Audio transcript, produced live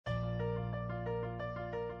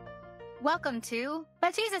Welcome to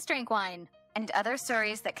But Jesus Drank Wine. And other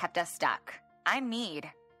stories that kept us stuck. I'm Mead.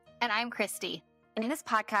 And I'm Christy. In this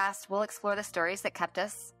podcast, we'll explore the stories that kept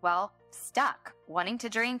us, well, stuck, wanting to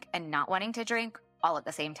drink and not wanting to drink all at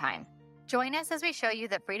the same time. Join us as we show you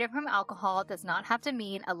that freedom from alcohol does not have to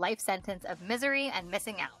mean a life sentence of misery and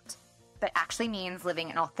missing out, but actually means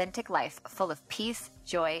living an authentic life full of peace,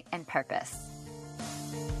 joy, and purpose.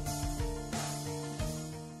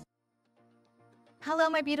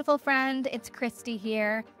 Hello, my beautiful friend. It's Christy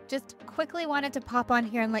here. Just quickly wanted to pop on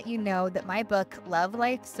here and let you know that my book, Love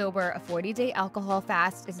Life Sober, a 40-day alcohol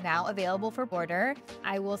fast, is now available for order.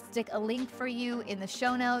 I will stick a link for you in the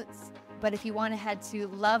show notes. But if you want to head to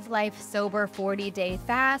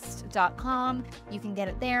lovelifesober40dayfast.com, you can get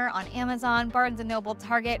it there on Amazon, Barnes & Noble,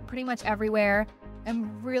 Target, pretty much everywhere.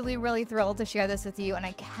 I'm really, really thrilled to share this with you, and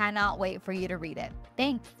I cannot wait for you to read it.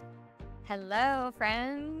 Thanks. Hello,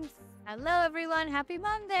 friends. Hello, everyone. Happy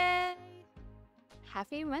Monday.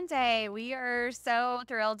 Happy Monday. We are so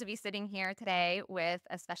thrilled to be sitting here today with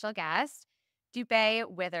a special guest. Dupe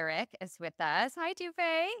Witherick is with us. Hi, Dupe.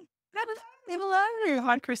 Hello.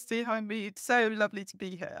 Hi, Christy. Hi, Mead. So lovely to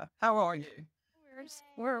be here. How are you?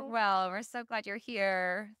 We're well. We're so glad you're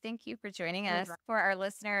here. Thank you for joining us. For our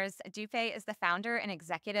listeners, Dupe is the founder and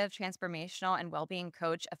executive transformational and well-being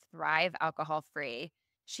coach of Thrive Alcohol Free.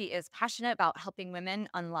 She is passionate about helping women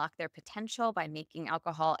unlock their potential by making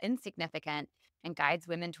alcohol insignificant and guides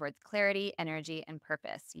women towards clarity, energy, and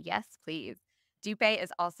purpose. Yes, please. Dupe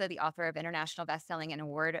is also the author of international bestselling and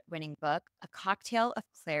award-winning book, A Cocktail of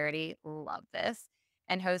Clarity, love this,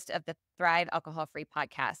 and host of the Thrive Alcohol Free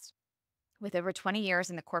podcast. With over 20 years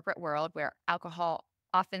in the corporate world where alcohol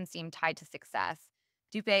often seemed tied to success,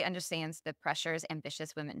 Dupe understands the pressures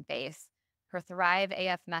ambitious women face. Her Thrive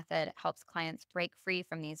AF method helps clients break free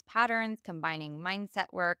from these patterns, combining mindset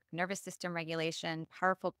work, nervous system regulation,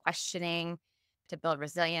 powerful questioning to build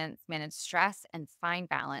resilience, manage stress, and find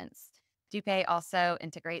balance. Dupe also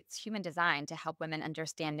integrates human design to help women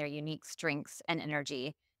understand their unique strengths and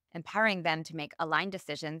energy, empowering them to make aligned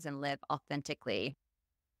decisions and live authentically.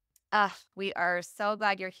 We are so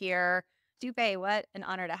glad you're here. Dupe, what an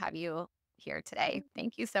honor to have you here today.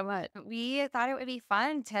 Thank you so much. We thought it would be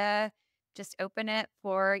fun to just open it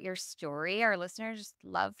for your story. Our listeners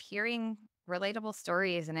love hearing relatable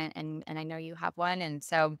stories, and I know you have one. And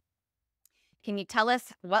so can you tell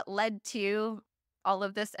us what led to all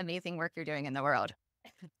of this amazing work you're doing in the world?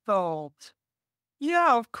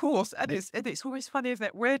 Yeah, of course. And it's always funny, isn't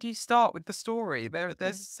it? Where do you start with the story?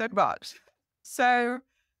 There's so much. So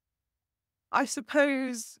I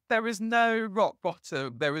suppose there is no rock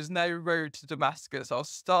bottom. There is no road to Damascus. I'll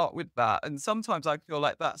start with that. And sometimes I feel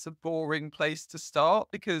like that's a boring place to start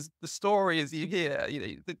because the story, as you hear,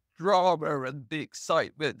 the drama and the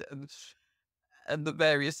excitement and the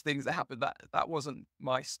various things that happened, that wasn't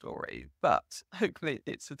my story. But hopefully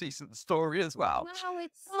it's a decent story as well. Wow,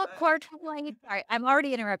 it's so important. Sorry, I'm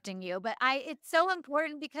already interrupting you, but it's so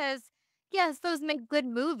important because yes, those make good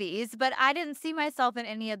movies, but I didn't see myself in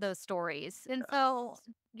any of those stories. And so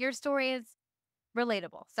your story is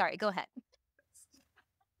relatable. Sorry, go ahead.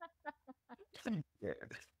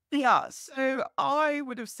 Yeah, so I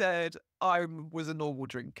would have said I was a normal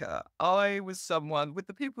drinker. I was someone with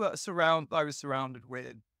the people that I was surrounded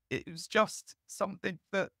with. It was just something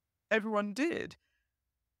that everyone did.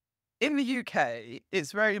 In the UK,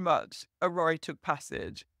 it's very much a rite of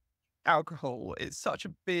passage. Alcohol is such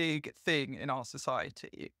a big thing in our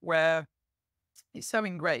society where it's so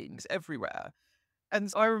ingrained everywhere.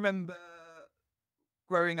 And I remember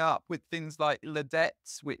growing up with things like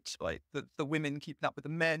ladettes, which like the women keeping up with the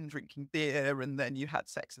men drinking beer, and then you had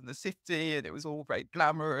Sex in the City and it was all very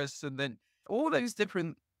glamorous, and then all those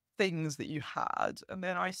different things that you had. And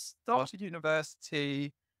then I started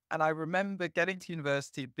university, and I remember getting to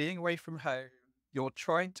university, being away from home. You're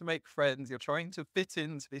trying to make friends, you're trying to fit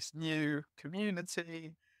into this new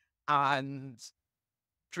community, and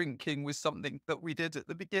drinking was something that we did at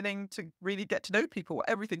the beginning to really get to know people.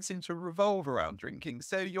 Everything seemed to revolve around drinking.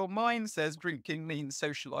 So your mind says drinking means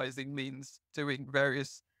socializing, means doing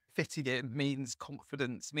various fitting in, means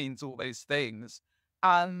confidence, means all those things.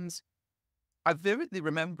 And I vividly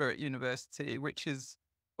remember at university, which is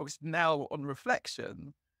obviously now on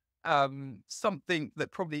reflection, something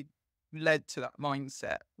that probably led to that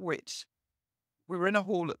mindset, which we were in a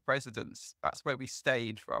hall at residence. That's where we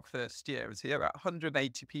stayed for our first year. It was here, about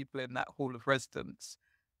 180 people in that hall of residence.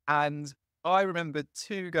 And I remember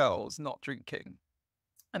two girls not drinking.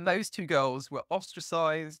 And those two girls were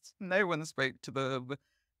ostracized. No one spoke to them.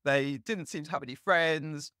 They didn't seem to have any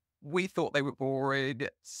friends. We thought they were boring.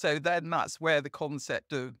 So then that's where the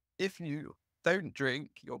concept of if you don't drink,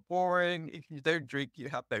 you're boring. If you don't drink, you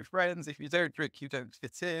have no friends. If you don't drink, you don't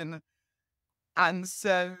fit in. And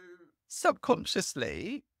so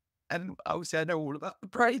subconsciously, and obviously I know all about the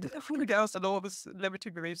brain and everything else and all this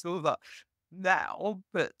limiting beliefs and all that now,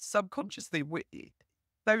 but subconsciously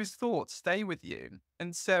those thoughts stay with you.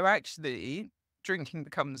 And so actually drinking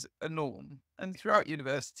becomes a norm. And throughout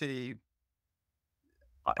university,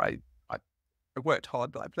 I, I, I worked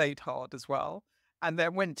hard, but I played hard as well. And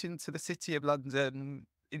then went into the city of London,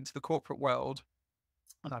 into the corporate world.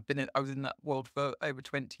 And I was in that world for over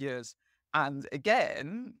 20 years. And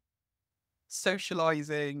again,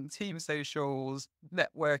 socializing, team socials,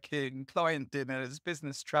 networking, client dinners,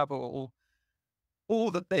 business travel,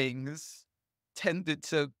 all the things tended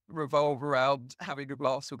to revolve around having a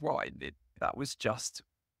glass of wine. That was just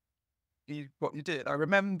what you did. I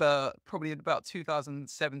remember probably in about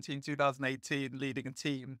 2017, 2018, leading a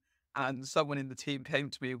team, and someone in the team came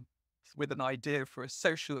to me with an idea for a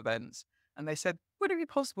social event. And they said, would it be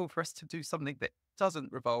possible for us to do something that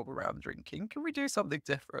doesn't revolve around drinking? Can we do something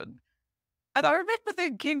different? And I remember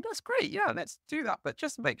thinking, that's great. Yeah, let's do that. But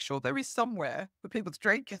just make sure there is somewhere for people to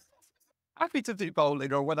drink. Happy to do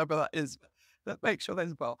bowling or whatever that is, but make sure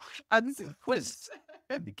there's a bowl. And it was,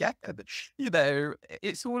 you know,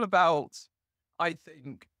 it's all about, I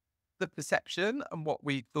think, the perception and what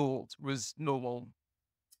we thought was normal.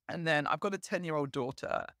 And then I've got a 10-year-old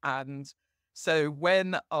daughter. And so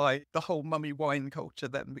the whole mummy wine culture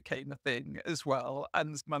then became a thing as well.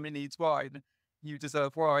 And mummy needs wine. You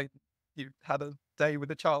deserve wine. You've had a day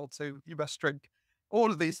with a child, so you must drink.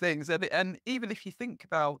 All of these things. And even if you think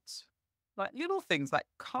about like little things like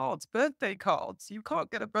cards, birthday cards, you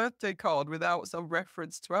can't get a birthday card without some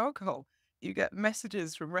reference to alcohol. You get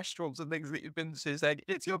messages from restaurants and things that you've been to saying,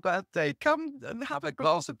 it's your birthday, come and have a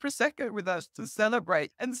glass of Prosecco with us to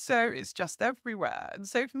celebrate. And so it's just everywhere. And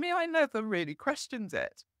so for me, I never really questioned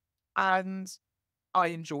it. And I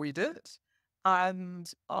enjoyed it. And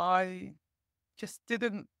I just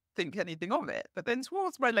didn't think anything of it. But then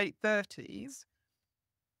towards my late 30s,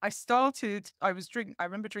 I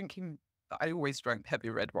remember drinking, I always drank heavy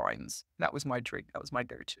red wines. That was my drink. That was my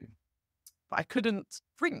go-to. But I couldn't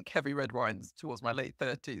drink heavy red wines towards my late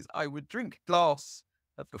 30s. I would drink a glass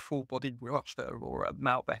of a full-bodied Rocher or a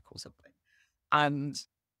Malbec or something. And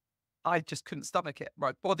I just couldn't stomach it.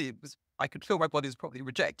 I could feel my body was probably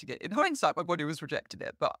rejecting it. In hindsight, my body was rejecting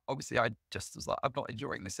it. But obviously, I just was like, I'm not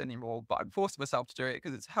enjoying this anymore. But I'm forcing myself to do it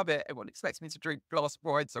because it's a habit. Everyone expects me to drink a glass of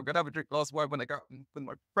wine. So I'm going to have a glass of wine when I go out with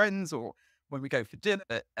my friends or when we go for dinner.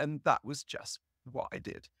 And that was just what I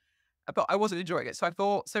did. But I wasn't enjoying it. So I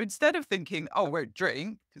thought, so instead of thinking, oh, I won't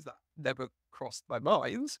drink, because that never crossed my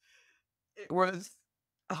mind, it was,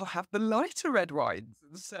 I'll have the lighter red wines.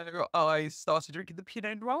 And so I started drinking the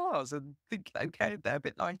Pinot Noirs and thinking, okay, they're a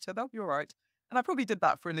bit lighter, they'll be all right. And I probably did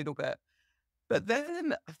that for a little bit. But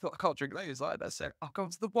then I thought, I can't drink those either. So I'll go on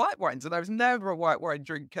to the white wines. And I was never a white wine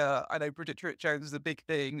drinker. I know Bridget Jones is a big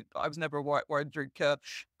thing, but I was never a white wine drinker.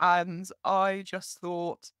 And I just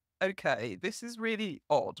thought, okay, this is really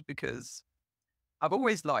odd because I've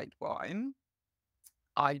always liked wine.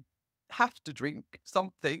 I have to drink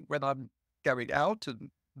something when I'm going out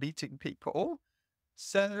and meeting people.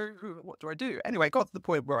 So what do I do? Anyway, I got to the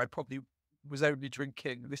point where I probably was only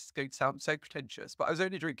drinking, this is going to sound so pretentious, but I was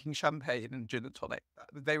only drinking champagne and gin and tonic.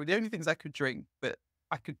 They were the only things I could drink, but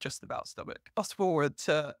I could just about stomach. Fast forward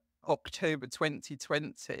to October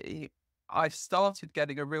 2020, I started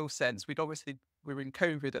getting a real sense. We were in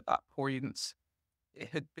COVID at that point. It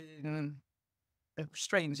had been a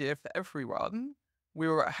strange year for everyone. We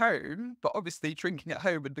were at home, but obviously drinking at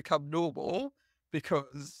home had become normal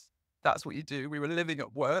because that's what you do. We were living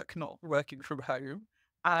at work, not working from home.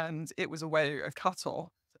 And it was a way of cut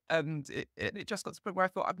off. And it just got to the point where I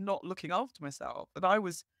thought, I'm not looking after myself. And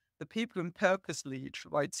the people in purpose lead for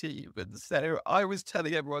my team. And so I was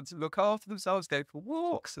telling everyone to look after themselves, go for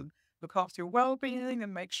walks and look after your well-being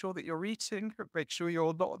and make sure that you're eating, make sure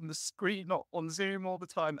you're not on the screen, not on Zoom all the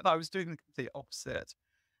time. And I was doing the complete opposite.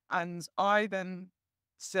 And I then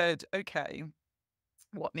said, okay,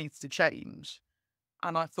 what needs to change?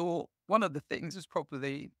 And I thought one of the things was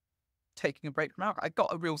probably taking a break from alcohol. I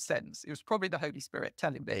got a real sense. It was probably the Holy Spirit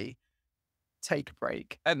telling me, take a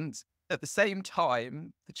break. And at the same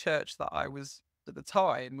time, the church that I was at the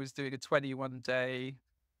time was doing a 21-day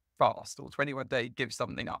fast or 21-day give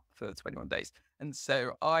something up for 21 days. And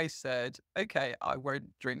so I said, okay, I won't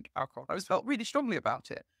drink alcohol. I felt really strongly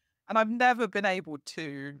about it. And I've never been able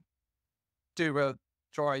to do a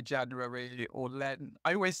dry January or Lent.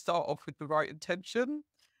 I always start off with the right intention.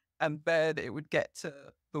 And then it would get to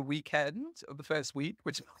the weekend of the first week,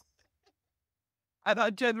 which And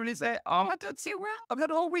I generally say, oh, I don't see well. I've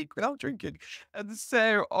had a whole week without drinking. And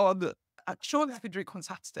so surely I can drink on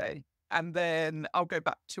Saturday. And then I'll go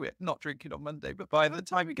back to it, not drinking on Monday. But by the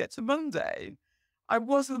time we get to Monday, I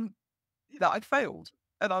wasn't, I'd failed.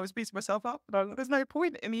 And I was beating myself up. And I was like, there's no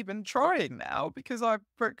point in even trying now because I've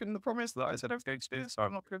broken the promise that I said I was going to do, so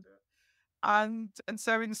I'm not going to do it. And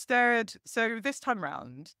so instead, so this time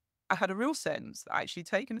round, I had a real sense that actually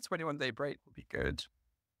taking a 21-day break would be good.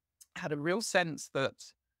 I had a real sense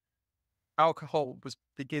that alcohol was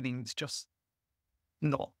beginning to just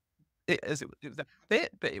not, it was a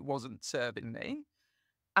bit, but it wasn't serving me.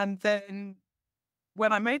 And then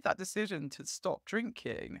when I made that decision to stop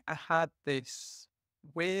drinking, I had this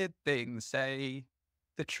weird thing say,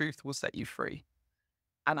 the truth will set you free.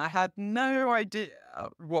 And I had no idea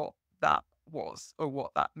what that was or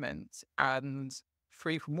what that meant. And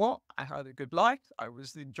free from what? I had a good life. I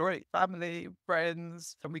was enjoying family,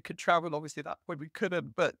 friends, and we could travel. Obviously, at that point we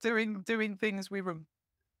couldn't, but doing things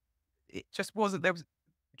it just wasn't,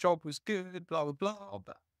 job was good, blah, blah, blah,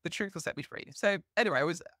 but the truth will set me free. So anyway,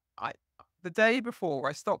 the day before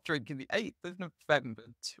I stopped drinking, the 8th of November,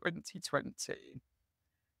 2020,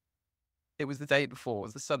 it was the day before, it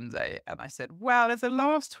was the Sunday, and I said, well, as a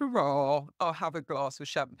last hurrah, I'll have a glass of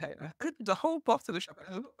champagne. I opened a whole bottle of champagne.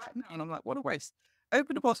 I look back now and I'm like, what a waste.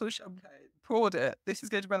 Opened a bottle of champagne, poured it. This is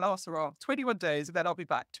going to be my last hurrah. 21 days, and then I'll be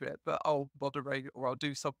back to it, but I'll moderate or I'll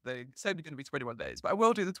do something. It's only going to be 21 days, but I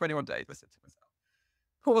will do the 21 days. I said to myself,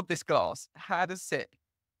 poured this glass, had a sip,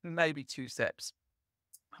 maybe 2 sips,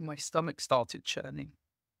 and my stomach started churning.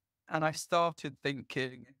 And I started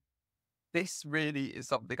thinking, this really is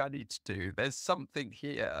something I need to do. There's something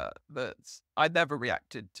here that I never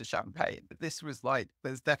reacted to champagne, but this was like,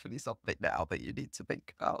 there's definitely something now that you need to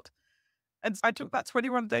think about. And I took that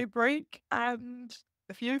 21-day break, and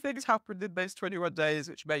a few things happened in those 21 days,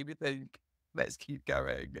 which made me think, let's keep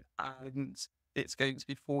going. And it's going to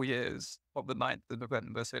be 4 years on the 9th of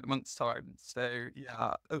November, so in a month's time. So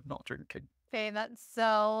yeah, of not drinking. Okay, that's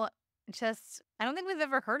so just, I don't think we've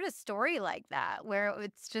ever heard a story like that where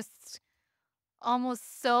it's just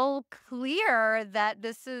almost so clear that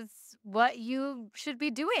this is what you should be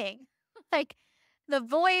doing. Like the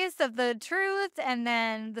voice of the truth and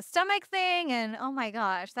then the stomach thing. And oh my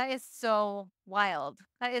gosh, that is so wild.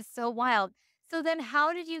 That is so wild. So then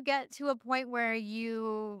how did you get to a point where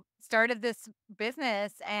you started this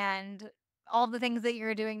business and all the things that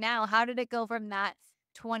you're doing now? How did it go from that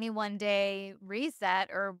 21-day reset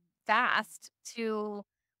or fast to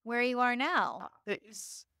where you are now? It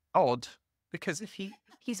is odd because if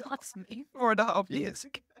he's asked me 4.5 years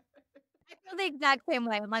ago. I feel the exact same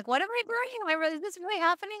way. I'm like, what am I doing? Is this really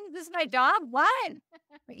happening? Is this my job? What?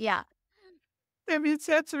 Yeah. If you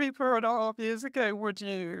said to me 4.5 years ago, would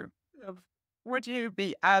you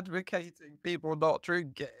be advocating people not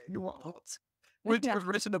drinking? What? Would you Yeah. have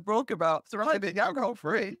written a book about thriving alcohol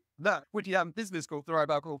free? No. Would you have a business called Thrive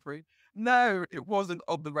Alcohol Free? No, it wasn't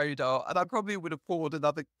on the radar. And I probably would have poured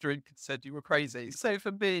another drink and said you were crazy. So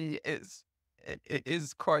for me, it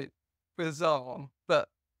is quite bizarre, but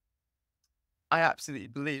I absolutely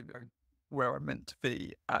believe I'm where I'm meant to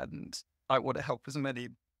be. And I want to help as many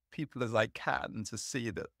people as I can to see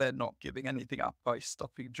that they're not giving anything up by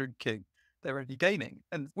stopping drinking. They're only gaining.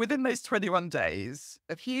 And within those 21 days,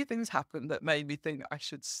 a few things happened that made me think I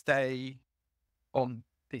should stay on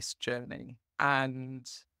this journey. And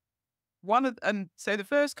so the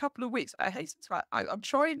first couple of weeks, I'm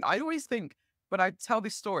trying, I always think when I tell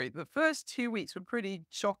this story, the first 2 weeks were pretty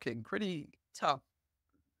shocking, pretty tough.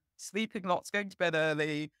 Sleeping lots, going to bed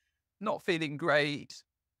early, not feeling great,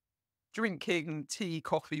 drinking tea,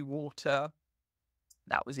 coffee, water.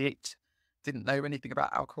 That was it. Didn't know anything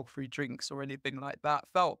about alcohol-free drinks or anything like that.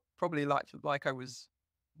 Felt probably like I was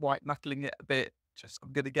white knuckling it a bit. Just,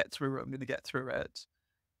 I'm going to get through it. I'm going to get through it.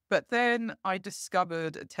 But then I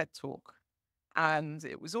discovered a TED Talk, and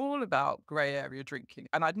it was all about grey area drinking.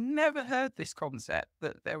 And I'd never heard this concept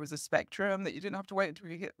that there was a spectrum, that you didn't have to wait until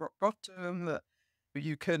you hit rock bottom, that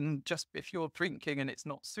you can just, if you're drinking and it's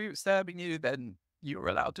not serving you, then you're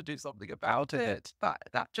allowed to do something about it. But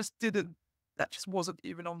that just wasn't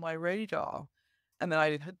even on my radar. And then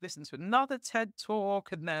I had listened to another TED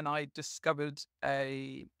Talk, and then I discovered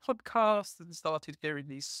a podcast and started hearing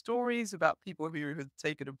these stories about people who had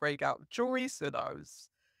taken a break out of choice.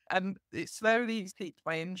 And it slowly piqued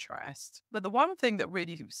my interest. But the one thing that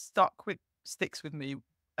really sticks with me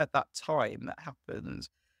at that time that happened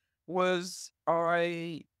was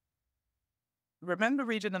I remember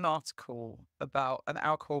reading an article about an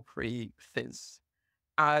alcohol-free fizz,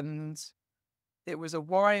 and it was a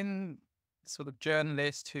wine sort of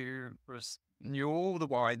journalist who was knew all the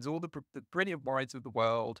wines, all the brilliant wines of the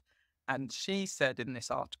world. And she said in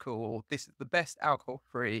this article, this is the best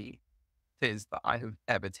alcohol-free fizz that I have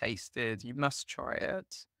ever tasted. You must try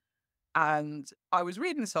it. And I was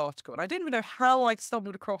reading this article and I didn't even know how I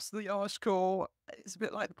stumbled across the article. It's a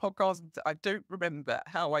bit like the podcast. I don't remember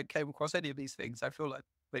how I came across any of these things. I feel like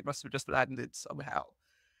they must have just landed somehow.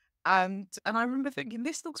 And I remember thinking,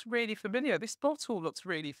 this looks really familiar. This bottle looks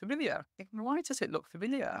really familiar. Thinking, why does it look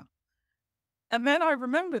familiar? And then I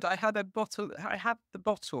remembered I had the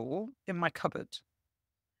bottle in my cupboard.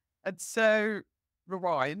 And so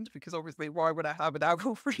rewind, because obviously why would I have an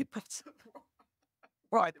alcohol-free bottle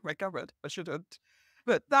right in my cupboard? I shouldn't.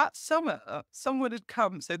 But that summer, someone had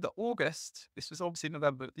come, so the August, this was obviously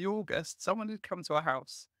November, the August, someone had come to our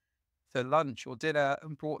house for lunch or dinner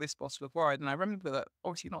and brought this bottle of wine. And I remember that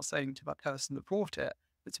obviously not saying to that person that brought it,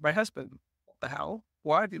 but to my husband, what the hell?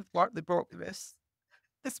 Why have they brought me this?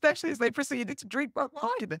 Especially as they proceeded to drink my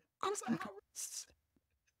wine. I was like,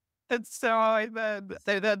 and so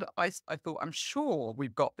then I thought, I'm sure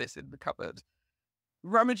we've got this in the cupboard.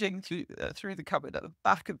 Rummaging through the cupboard, at the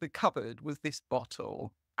back of the cupboard was this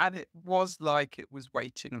bottle, and it was like it was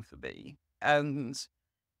waiting for me. And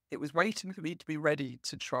it was waiting for me to be ready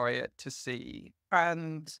to try it, to see.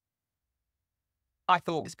 And I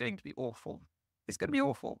thought, it's going to be awful. It's going to be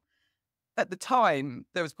awful. At the time,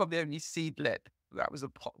 there was probably only Seedlip. That was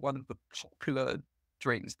one of the popular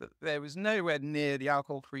drinks. That there was nowhere near the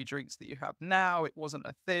alcohol-free drinks that you have now. It wasn't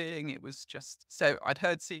a thing. It was just, so I'd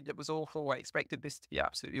heard Seedlip was awful. I expected this to be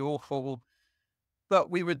absolutely awful.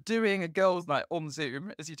 But we were doing a girls' night on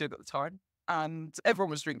Zoom, as you did at the time, and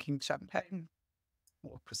everyone was drinking champagne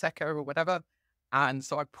or Prosecco or whatever. And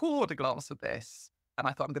so I poured a glass of this and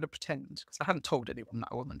I thought, I'm going to pretend, because I hadn't told anyone that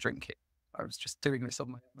I wasn't drinking. I was just doing this on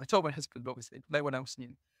my own. I told my husband, obviously, no one else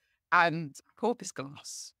knew. And I poured this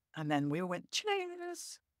glass and then we all went,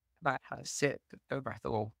 cheers. And I had a sip and I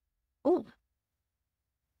thought, oh,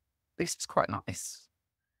 this is quite nice.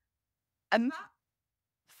 And that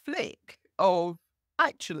flick of,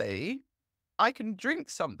 actually, I can drink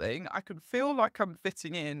something, I can feel like I'm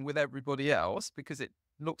fitting in with everybody else because it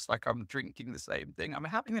looks like I'm drinking the same thing. I'm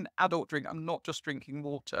having an adult drink. I'm not just drinking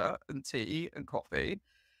water and tea and coffee.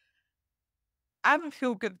 And I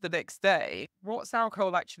feel good the next day. What's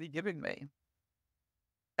alcohol actually giving me?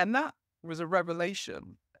 And that was a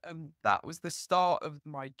revelation. And that was the start of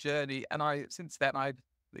my journey. And since then, I've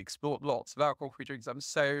explored lots of alcohol-free drinks. I'm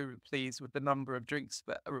so pleased with the number of drinks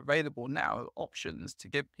that are available now, options to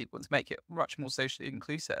give people to make it much more socially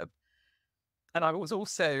inclusive. And I was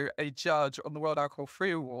also a judge on the World Alcohol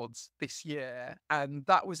Free Awards this year. And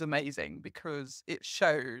that was amazing because it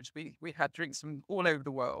showed we had drinks from all over the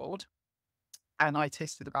world. And I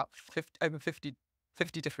tasted about over 50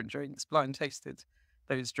 different drinks, blind tasted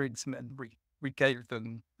those drinks, and then we gave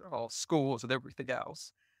them our scores and everything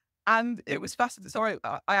else. And it was fascinating. So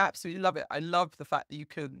I absolutely love it. I love the fact that you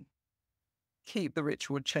can keep the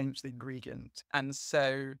ritual and change the ingredient. And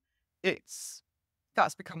so that's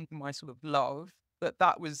become my sort of love. But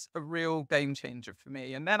that was a real game changer for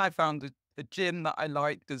me. And then I found a gin that I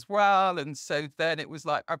liked as well. And so then it was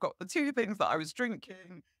like, I've got the two things that I was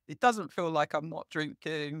drinking. It doesn't feel like I'm not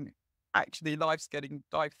drinking. Actually, life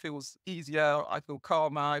feels easier. I feel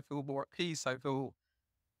calmer. I feel more at peace. I feel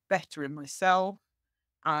better in myself.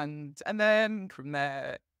 And then from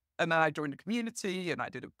there, and then I joined a community and I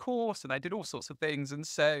did a course and I did all sorts of things. And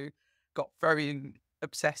so got very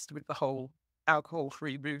obsessed with the whole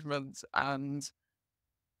alcohol-free movement. And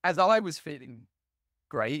as I was feeling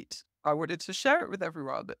great, I wanted to share it with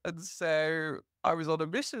everyone. And so I was on a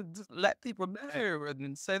mission to let people know.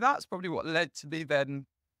 And so that's probably what led to me then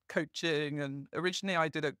coaching. And originally I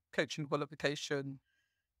did a coaching qualification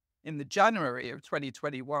in the January of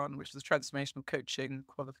 2021, which was a transformational coaching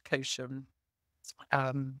qualification,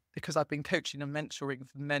 because I've been coaching and mentoring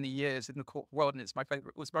for many years in the corporate world, and it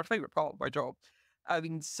was my favorite part of my job.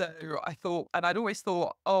 And so I thought, and I'd always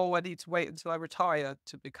thought, oh, I need to wait until I retire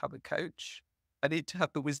to become a coach. I need to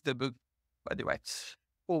have the wisdom of, anyway,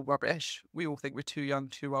 all rubbish. We all think we're too young,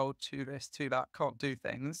 too old, too this, too that, can't do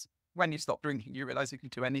things. When you stop drinking, you realize you can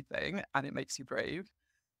do anything, and it makes you brave.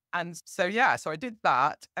 And so, so I did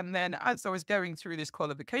that. And then as I was going through this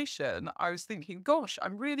qualification, I was thinking, gosh,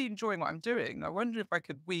 I'm really enjoying what I'm doing. I wonder if I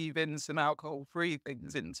could weave in some alcohol-free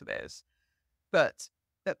things into this. But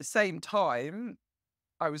at the same time,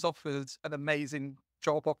 I was offered an amazing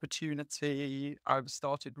job opportunity. I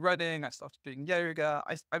started running. I started doing yoga.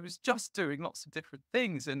 I was just doing lots of different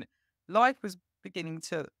things. And life was beginning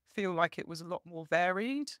to feel like it was a lot more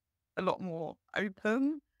varied, a lot more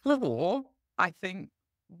open. Or I think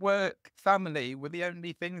work, family were the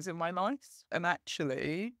only things in my life. And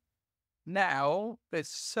actually, now there's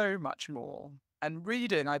so much more. And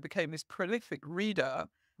reading, I became this prolific reader.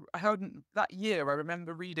 I hadn't, that year, I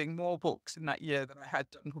remember reading more books in that year than I had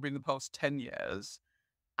done probably in the past 10 years.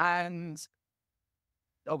 And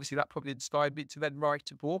obviously that probably inspired me to then write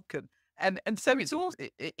a book. And so it's all,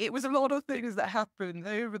 it was a lot of things that happened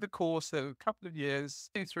over the course of a couple of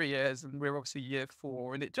years, 2, 3 years, and we're obviously year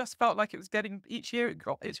 4. And it just felt like it was getting, each year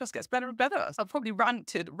it just gets better and better. So I've probably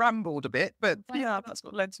rambled a bit, but yeah, that's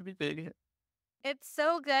what led to me being here. It's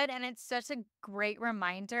so good. And it's such a great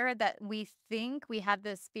reminder that we think we have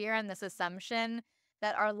this fear and this assumption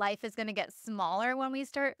that our life is going to get smaller when we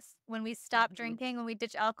stop drinking, when we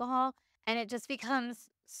ditch alcohol. And it just becomes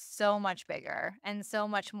so much bigger and so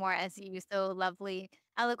much more, as you so lovely,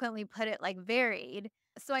 eloquently put it, like varied.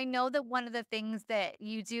 So I know that one of the things that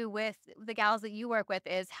you do with the gals that you work with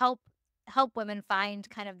is help women find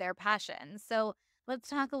kind of their passion. So let's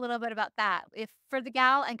talk a little bit about that. If for the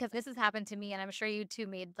gal, and because this has happened to me, and I'm sure you too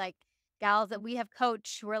made like gals that we have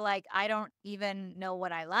coached who are like, I don't even know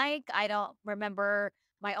what I like. I don't remember.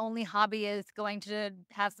 My only hobby is going to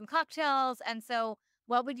have some cocktails. And so,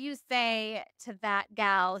 what would you say to that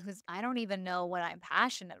gal who's, I don't even know what I'm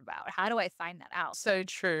passionate about? How do I find that out? So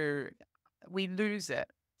true. We lose it,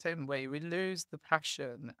 don't we? We lose the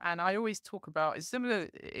passion. And I always talk about, it's similar,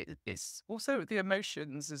 it's also the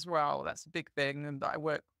emotions as well. That's a big thing. And I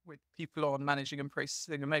work with people on managing and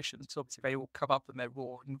processing emotions. So obviously they all come up and they're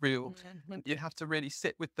raw and real. And you have to really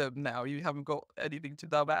sit with them now. You haven't got anything to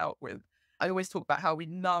numb out with. I always talk about how we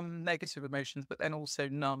numb negative emotions, but then also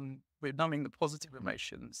we're numbing the positive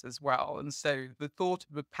emotions as well. And so the thought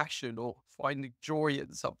of a passion or finding joy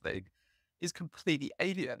in something is completely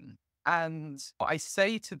alien. And what I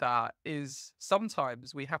say to that is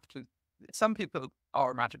sometimes some people are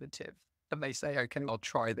imaginative and they say, okay, I'll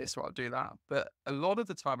try this or I'll do that. But a lot of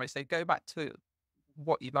the time I say, go back to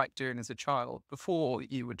what you liked doing as a child before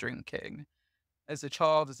you were drinking. As a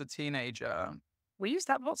child, as a teenager, we used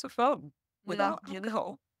to have lots of fun without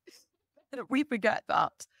alcohol. We forget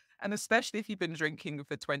that. And especially if you've been drinking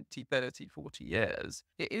for 20, 30, 40 years,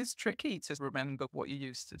 it is tricky to remember what you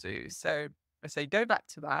used to do. So I say, go back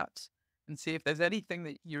to that and see if there's anything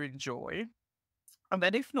that you enjoy. And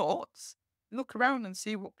then if not, look around and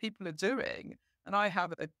see what people are doing. And I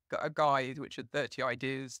have a guide, which are 30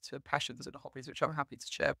 ideas to passions and hobbies, which I'm happy to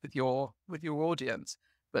share with your audience.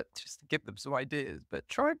 But just to give them some ideas. But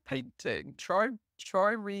try painting, try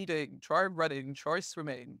reading, try running, try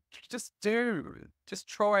swimming. Just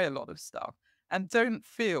try a lot of stuff. And don't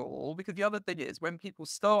feel, because the other thing is when people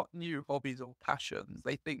start new hobbies or passions,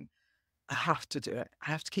 they think, I have to do it.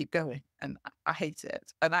 I have to keep going. And I hate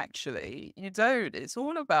it. And actually, you don't. It's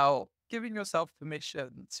all about giving yourself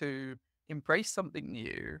permission to embrace something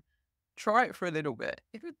new. Try it for a little bit.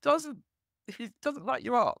 If it doesn't light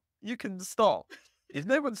you up, you can stop. If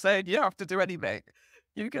no one's saying you have to do anything,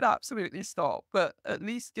 you can absolutely stop. But at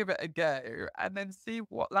least give it a go and then see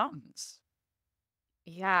what lands.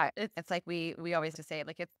 Yeah, it's like we always just say,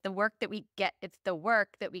 like, it's the work that we get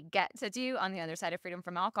to do on the other side of freedom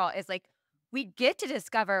from alcohol is like we get to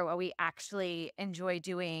discover what we actually enjoy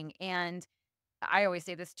doing. And I always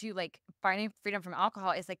say this too, like finding freedom from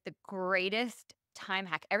alcohol is like the greatest time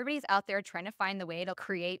hack. Everybody's out there trying to find the way to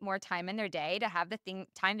create more time in their day, to have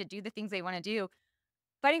time to do the things they want to do.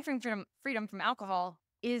 Fighting freedom from alcohol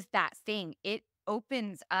is that thing. It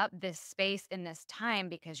opens up this space in this time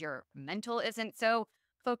because your mental isn't so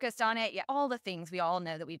focused on it. Yeah, all the things we all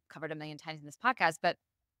know that we've covered a million times in this podcast. But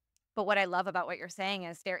what I love about what you're saying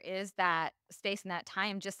is there is that space and that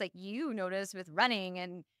time, just like you noticed with running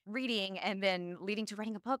and reading and then leading to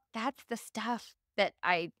writing a book. That's the stuff that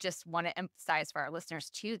I just want to emphasize for our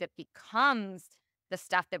listeners too, that becomes the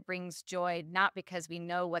stuff that brings joy, not because we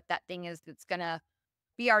know what that thing is that's going to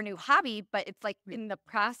be our new hobby, but it's like in the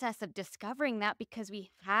process of discovering that because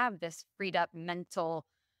we have this freed up mental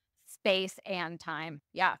space and time.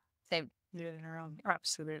 Yeah. So Yeah,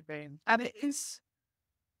 absolutely. And it is,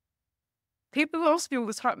 people ask me all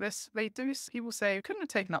the time this, people say, you couldn't have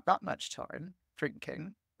taken up that much time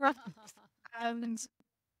drinking. And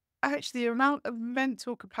actually the amount of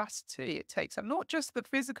mental capacity it takes, and not just the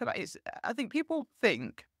physical, I think people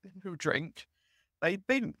think who drink, they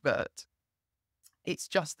think that it's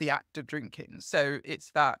just the act of drinking. So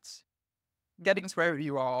it's that getting to wherever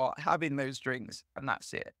you are, having those drinks, and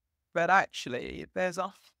that's it. But actually, there's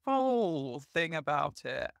a whole thing about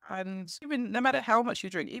it. And even no matter how much you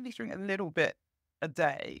drink, even if you drink a little bit a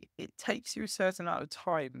day, it takes you a certain amount of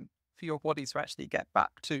time for your body to actually get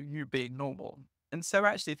back to you being normal. And so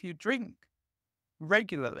actually, if you drink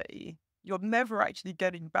regularly, you're never actually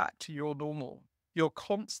getting back to your normal. You're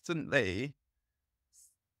constantly,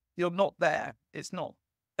 you're not there. It's not.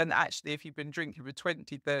 And actually, if you've been drinking for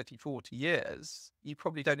 20, 30, 40 years, you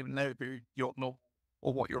probably don't even know who your normal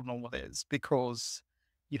or what your normal is, because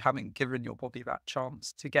you haven't given your body that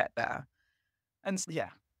chance to get there. And yeah,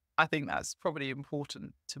 I think that's probably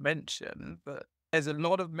important to mention, but there's a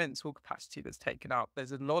lot of mental capacity that's taken up.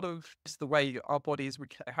 There's a lot of just the way our bodies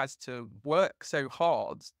has to work so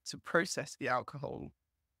hard to process the alcohol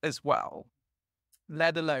as well,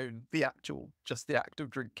 let alone just the act of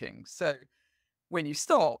drinking. So when you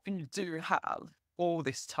stop and you do have all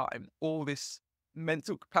this time, all this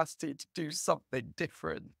mental capacity to do something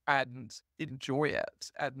different and enjoy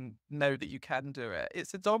it and know that you can do it,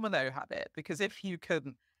 it's a domino habit. Because if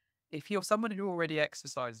you're someone who already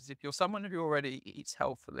exercises, if you're someone who already eats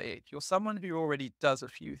healthily, if you're someone who already does a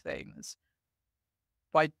few things,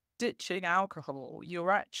 by ditching alcohol,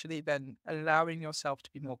 you're actually then allowing yourself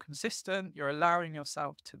to be more consistent. You're allowing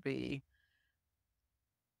yourself to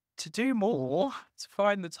do more, to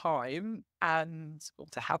find the time or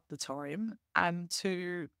to have the time, and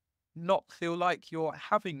to not feel like you're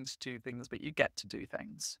having to do things, but you get to do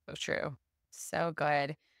things. So true. So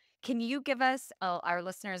good. Can you give us, our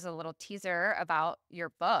listeners, a little teaser about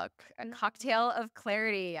your book, A Cocktail of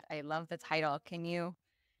Clarity? I love the title. Can you?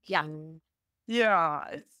 Yeah.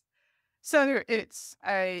 Yeah. So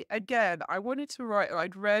again, I wanted to write,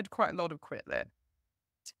 I'd read quite a lot of Quit Lit,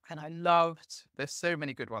 and there's so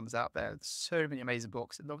many good ones out there, so many amazing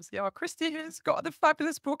books. And obviously, Christy has got the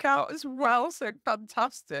fabulous book out as well. So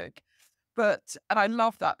fantastic. And I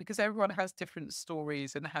love that, because everyone has different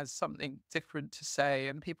stories and has something different to say,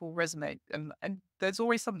 and people resonate, and there's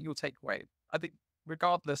always something you'll take away. I think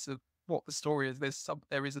regardless of what the story is,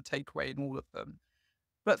 there is a takeaway in all of them.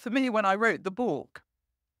 But for me, when I wrote the book,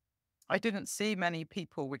 I didn't see many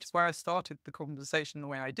people, which is where I started the conversation the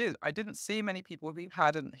way I did. I didn't see many people who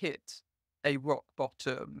hadn't hit a rock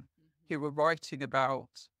bottom, who were writing about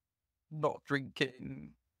not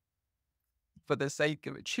drinking for the sake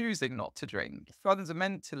of choosing not to drink.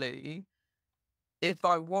 Fundamentally, if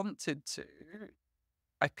I wanted to,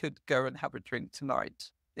 I could go and have a drink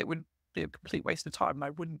tonight. It would be a complete waste of time and I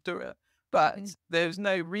wouldn't do it. But there was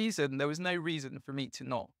no reason for me to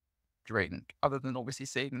not drink, other than obviously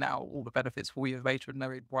seeing now all the benefits 4 years later and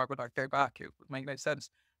knowing why would I go back? It would make no sense.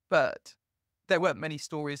 But there weren't many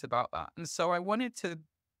stories about that. And so I wanted to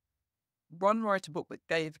write a book that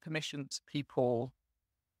gave permission to people.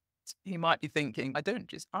 You might be thinking,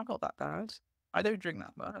 I'm not that bad. I don't drink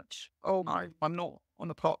that much. Oh my, I'm not on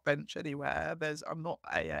a park bench anywhere. I'm not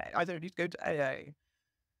AA. I don't need to go to AA.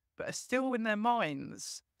 But are still in their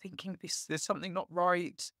minds thinking there's something not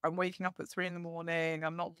right. I'm waking up at 3 a.m.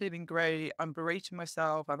 I'm not feeling great. I'm berating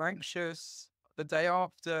myself. I'm anxious the day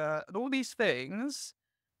after, and all these things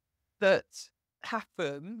that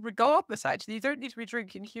happen regardless. Actually, you don't need to be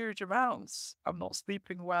drinking huge amounts. I'm not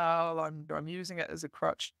sleeping well. I'm using it as a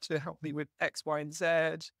crutch to help me with X, Y, and Z.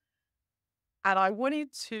 And I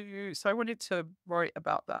wanted to write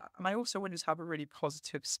about that. And I also wanted to have a really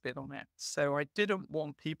positive spin on it. So I didn't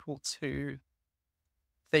want people to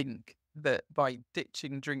think that by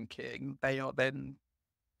ditching drinking, they are then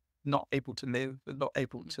not able to live and not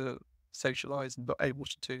able to socialize and not able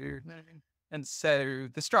to. And so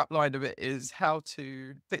the strap line of it is how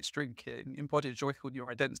to ditch drinking, embody a joyful new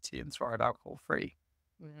identity, and thrive alcohol free.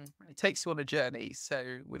 It takes you on a journey.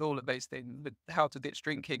 So with all of those things, how to ditch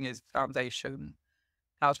drinking is foundation.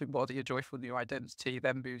 How to embody a joyful new identity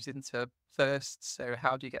then moves into first. So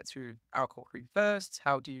how do you get to alcohol free first?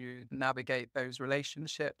 How do you navigate those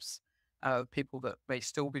relationships? People that may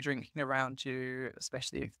still be drinking around you,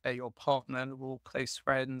 especially if they're your partner or close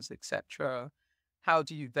friends, etc. How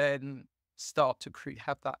do you then start to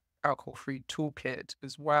have that alcohol-free toolkit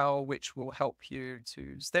as well, which will help you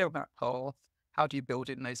to stay on that path? How do you build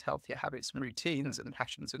in those healthier habits and routines and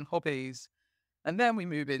passions and hobbies? And then we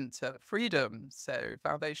move into freedom. So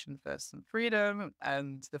foundation first and freedom.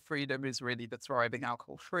 And the freedom is really the thriving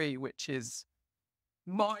alcohol-free, which is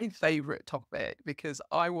my favorite topic, because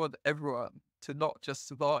I want everyone to not just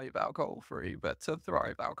survive alcohol-free, but to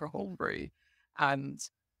thrive alcohol-free. And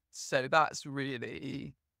so that's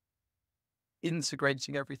really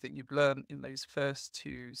integrating everything you've learned in those first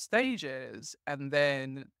 2 stages, and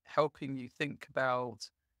then helping you think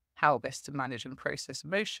about how best to manage and process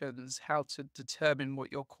emotions, how to determine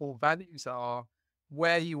what your core values are,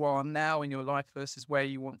 where you are now in your life versus where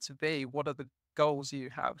you want to be, what are the goals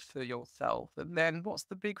you have for yourself, and then what's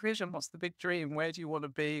the big vision, what's the big dream, where do you want to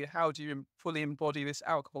be, how do you fully embody this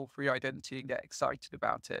alcohol-free identity and get excited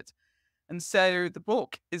about it. And so the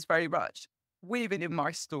book is very much weaving in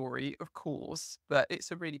my story, of course, but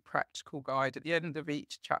it's a really practical guide. At the end of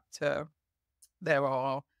each chapter, there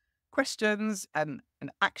are questions and an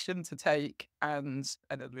action to take and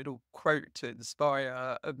a little quote to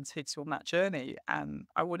inspire and take you on that journey. And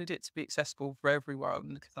I wanted it to be accessible for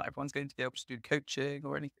everyone because not everyone's going to be able to do coaching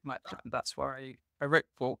or anything like that. And that's why I wrote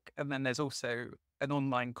the book. And then there's also an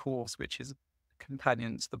online course, which is a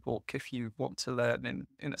companion to the book if you want to learn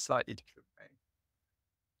in a slightly different way.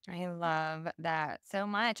 I love that so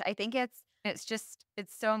much. I think it's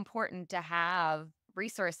so important to have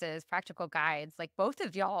resources, practical guides. Like both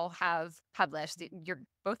of y'all have published your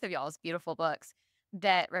both of y'all's beautiful books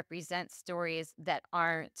that represent stories that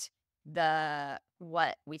aren't the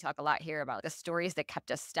what we talk a lot here about, the stories that kept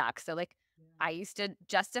us stuck. So like I used to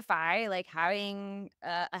justify like having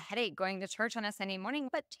a headache going to church on a Sunday morning,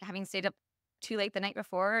 but having stayed up too late the night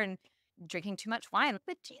before and drinking too much wine.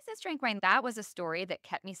 But Jesus drank wine. That was a story that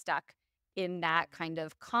kept me stuck in that kind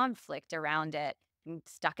of conflict around it and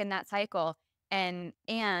stuck in that cycle. And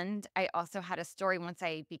I also had a story once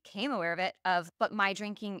I became aware of it but my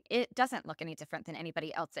drinking, it doesn't look any different than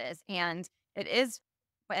anybody else's. And it is,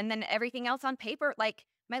 and then everything else on paper, like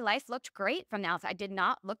my life looked great from the outside. I did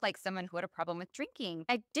not look like someone who had a problem with drinking.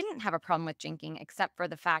 I didn't have a problem with drinking, except for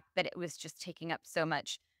the fact that it was just taking up so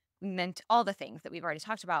much meant all the things that we've already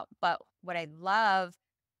talked about. But what I love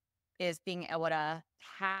is being able to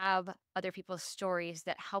have other people's stories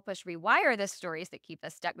that help us rewire the stories that keep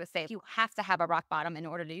us stuck. That say you have to have a rock bottom in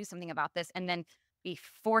order to do something about this, and then be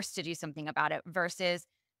forced to do something about it, versus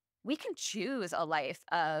we can choose a life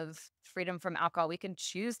of freedom from alcohol. We can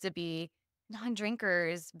choose to be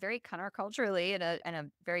non-drinkers very counterculturally in a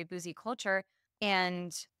very boozy culture.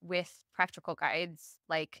 And with practical guides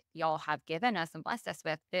like y'all have given us and blessed us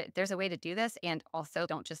with, there's a way to do this. And also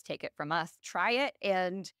don't just take it from us. Try it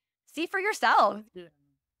and see for yourself.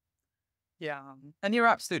 Yeah. And you're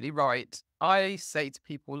absolutely right. I say to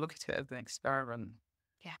people, look at it as an experiment.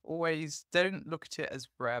 Yeah. Always don't look at it as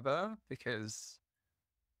forever because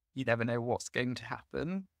you never know what's going to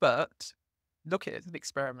happen. But look at it as an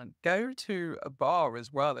experiment. Go to a bar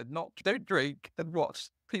as well and don't drink and watch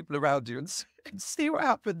people around you and see what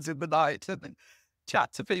happens in the night and then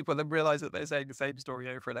chat to people and realize that they're saying the same story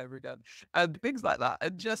over and over again and things like that.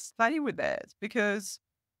 And just play with it because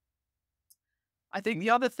I think the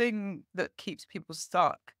other thing that keeps people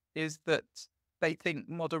stuck is that they think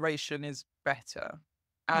moderation is better.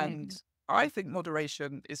 And I think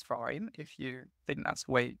moderation is fine if you think that's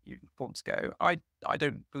the way you want to go. I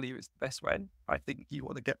don't believe it's the best way. I think you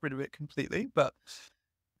want to get rid of it completely. But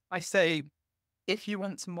I say, if you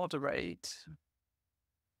want to moderate,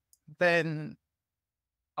 then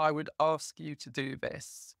I would ask you to do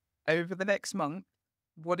this. Over the next month,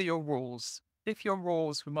 what are your rules? If your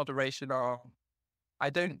rules for moderation are, I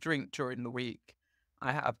don't drink during the week,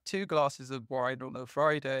 I have 2 glasses of wine on a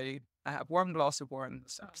Friday, I have 1 glass of wine on a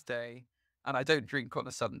Saturday, and I don't drink on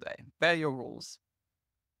a Sunday. They're your rules.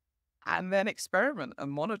 And then experiment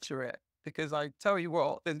and monitor it. Because I tell you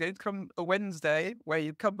what, there's going to come a Wednesday where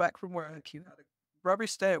you come back from work, you had a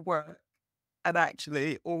rubbish day at work, and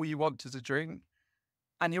actually all you want is a drink.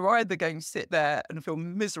 And you're either going to sit there and feel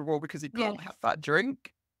miserable because you can't have that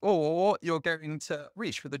drink, or you're going to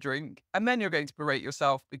reach for the drink and then you're going to berate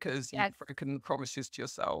yourself because you've broken promises to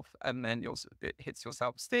yourself, and then it hits your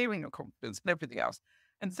self-esteem and your confidence and everything else.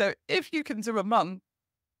 And so if you can do a month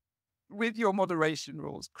with your moderation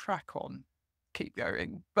rules, crack on, keep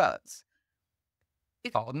going. But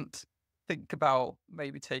if you can't, think about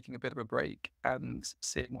maybe taking a bit of a break and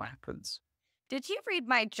seeing what happens. Did you read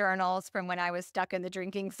my journals from when I was stuck in the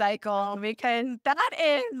drinking cycle? Because that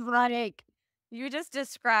is like, you just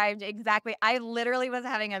described exactly. I literally was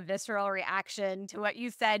having a visceral reaction to what you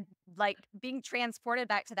said, like being transported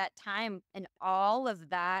back to that time and all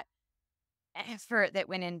of that effort that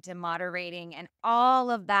went into moderating and all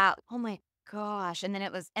of that. Oh my gosh. And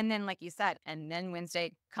then like you said, and then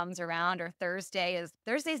Wednesday comes around, or Thursday's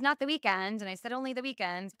not the weekend. And I said only the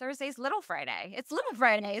weekend. Thursday's Little Friday. It's Little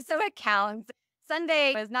Friday, so it counts.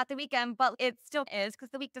 Sunday is not the weekend, but it still is because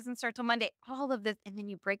the week doesn't start till Monday. All of this, and then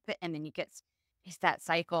you break and then it's that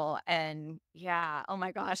cycle. And yeah, oh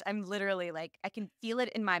my gosh, I'm literally like, I can feel it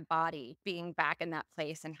in my body being back in that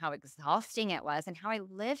place and how exhausting it was and how I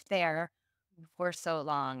lived there for so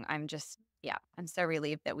long. I'm so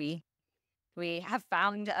relieved that we have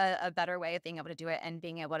found a better way of being able to do it and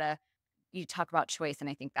being able to, you talk about choice. And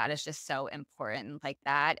I think that is just so important. Like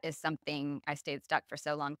that is something I stayed stuck for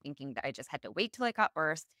so long thinking that I just had to wait till it got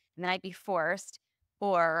worse and then I'd be forced,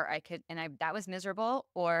 or that was miserable,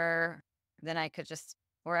 or then I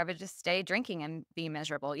would just stay drinking and be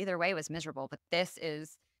miserable. Either way was miserable. But this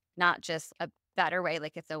is not just a better way,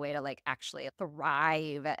 like it's a way to like actually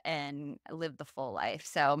thrive and live the full life.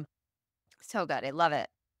 So, so good. I love it.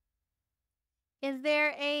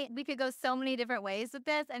 We could go so many different ways with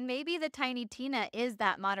this, and maybe the Tiny Tina is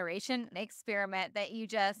that moderation experiment that you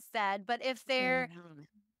just said. But is there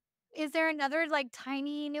another like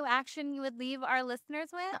tiny new action you would leave our listeners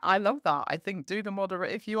with? I love that. I think do the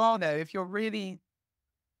moderate. If you're really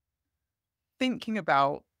thinking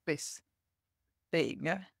about this thing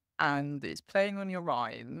and it's playing on your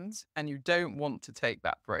mind and you don't want to take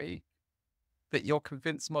that break, but you're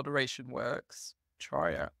convinced moderation works,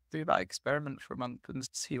 try it. Do that experiment for a month and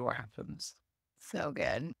see what happens. So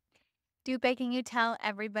good. Dupe, can you tell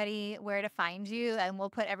everybody where to find you? And we'll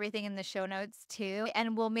put everything in the show notes too.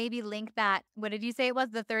 And we'll maybe link that. What did you say it was?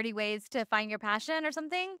 The 30 ways to find your passion or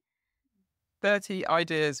something? 30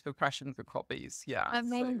 ideas for passion for hobbies. Yeah.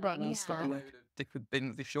 Amazing. So, a load of different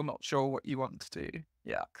things if you're not sure what you want to do.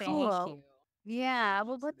 Yeah. Cool. Yeah,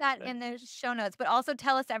 we'll put that in the show notes. But also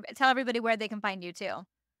tell everybody where they can find you too.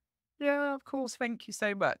 Yeah, of course. Thank you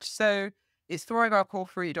so much. So it's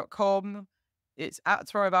thrivealcoholfree.com. It's at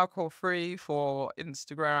Thrive Alcohol Free for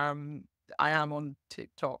Instagram. I am on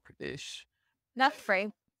TikTok-ish. Not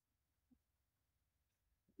free.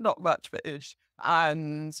 Not much, but ish.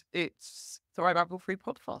 And it's Thrive Alcohol Free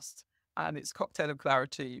podcast. And it's Cocktail of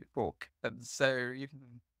Clarity book. And so you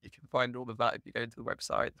can find all of that if you go to the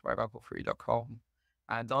website, thrivealcoholfree.com.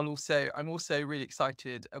 And I'm also really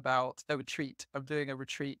excited about a retreat. I'm doing a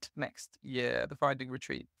retreat next year, the Finding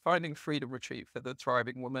Freedom Retreat for the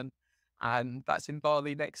Thriving Woman. And that's in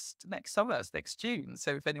Bali next summer, it's next June.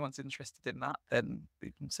 So if anyone's interested in that, then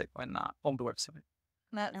you can find that on the website.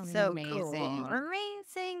 That's so amazing. Cool.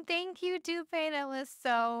 Amazing. Thank you, Dupe. That was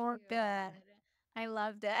so good. I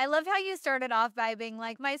loved it. I love how you started off by being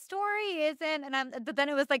like, my story isn't, but then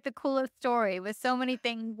it was like the coolest story with so many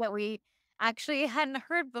things that we actually hadn't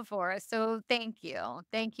heard before. So thank you.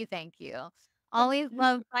 Thank you. Thank you. Always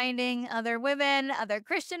love finding other women, other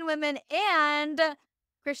Christian women, and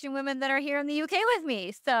Christian women that are here in the UK with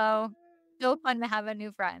me. So fun to have a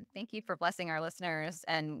new friend. Thank you for blessing our listeners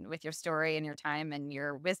and with your story and your time and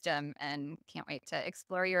your wisdom. And can't wait to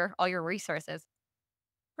explore all your resources.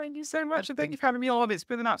 Thank you so much. And thank you for having me on. It's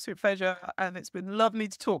been an absolute pleasure. And it's been lovely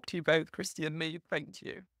to talk to you both, Christy and me. Thank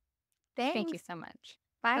you. Thanks. Thank you so much.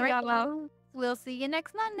 Bye, y'all. We'll see you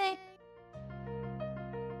next Monday.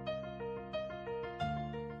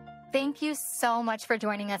 Thank you so much for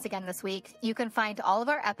joining us again this week. You can find all of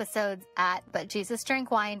our episodes at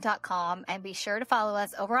butjesusdrinkwine.com and be sure to follow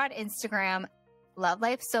us over on Instagram, Love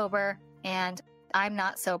Life Sober, and I'm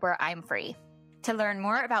Not Sober, I'm Free. To learn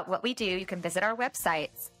more about what we do, you can visit our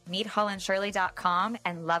websites, meethollandshirley.com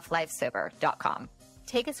and lovelifesober.com.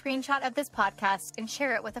 Take a screenshot of this podcast and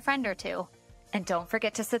share it with a friend or two. And don't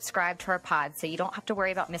forget to subscribe to our pod so you don't have to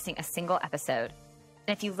worry about missing a single episode.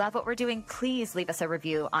 And if you love what we're doing, please leave us a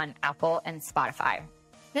review on Apple and Spotify.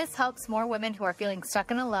 This helps more women who are feeling stuck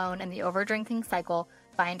and alone in the overdrinking cycle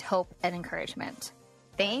find hope and encouragement.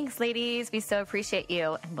 Thanks, ladies. We so appreciate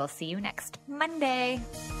you, and we'll see you next Monday.